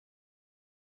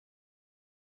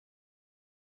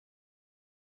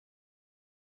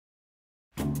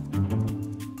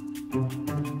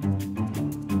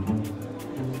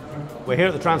We're here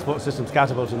at the Transport Systems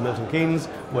Catapult in Milton Keynes.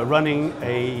 We're running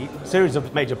a series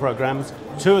of major programs.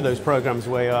 Two of those programs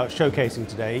we are showcasing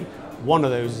today. One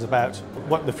of those is about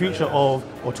what the future of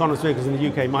autonomous vehicles in the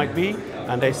UK might be,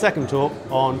 and a second talk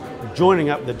on joining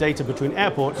up the data between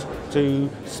airports to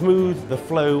smooth the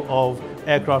flow of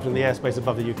aircraft in the airspace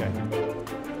above the UK.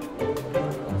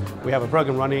 We have a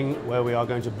program running where we are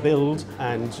going to build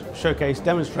and showcase,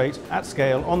 demonstrate at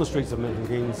scale on the streets of Milton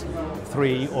Keynes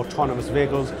 3 autonomous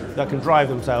vehicles that can drive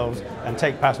themselves and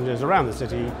take passengers around the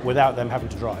city without them having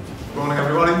to drive. Good morning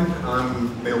everybody,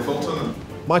 I'm Neil Fulton.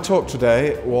 My talk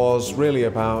today was really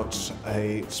about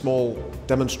a small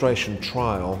demonstration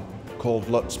trial called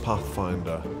Lutz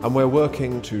Pathfinder, and we're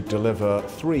working to deliver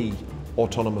 3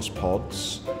 autonomous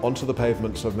pods onto the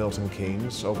pavements of Milton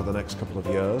Keynes over the next couple of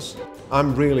years.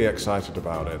 I'm really excited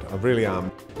about it, I really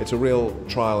am. It's a real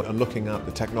trial and looking at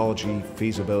the technology,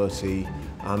 feasibility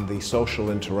and the social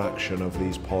interaction of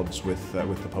these pods with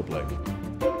the public.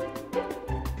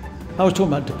 I was talking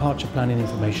about departure planning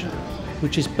information,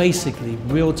 which is basically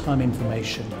real-time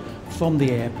information from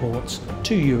the airports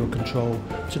to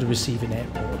Eurocontrol to the receiving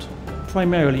airport.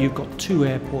 Primarily you've got 2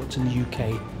 airports in the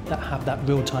UK that have that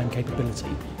real-time capability,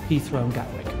 Heathrow and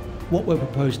Gatwick. What we're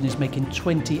proposing is making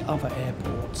 20 other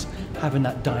airports having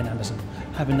that dynamism,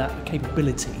 having that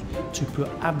capability to put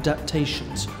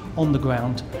adaptations on the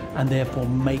ground and therefore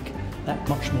make that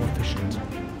much more efficient.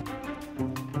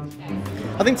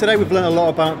 I think today we've learned a lot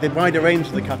about the wider range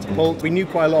of the Catapult. We knew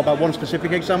quite a lot about one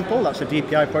specific example, that's a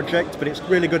DPI project, but it's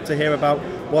really good to hear about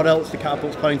what else the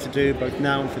Catapult's planning to do, both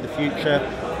now and for the future,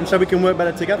 and so we can work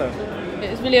better together.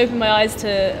 It's really opened my eyes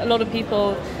to a lot of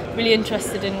people really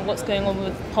interested in what's going on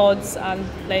with pods and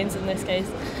planes in this case.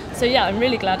 So yeah, I'm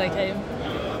really glad I came.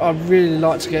 I'd really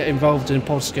like to get involved in a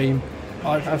pod scheme.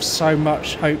 I have so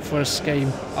much hope for a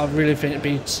scheme. I really think it'd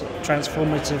be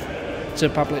transformative to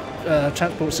the public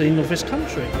transport scene of this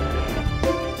country.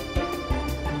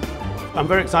 I'm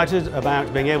very excited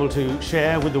about being able to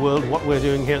share with the world what we're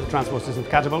doing here at the Transport Systems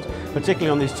Catapult, particularly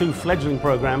on these 2 fledgling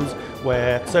programs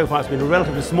where so far it's been a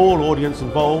relatively small audience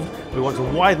involved. We want to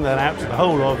widen that out to the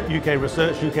whole of UK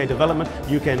research, UK development,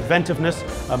 UK inventiveness,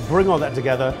 and bring all that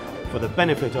together for the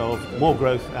benefit of more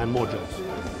growth and more jobs.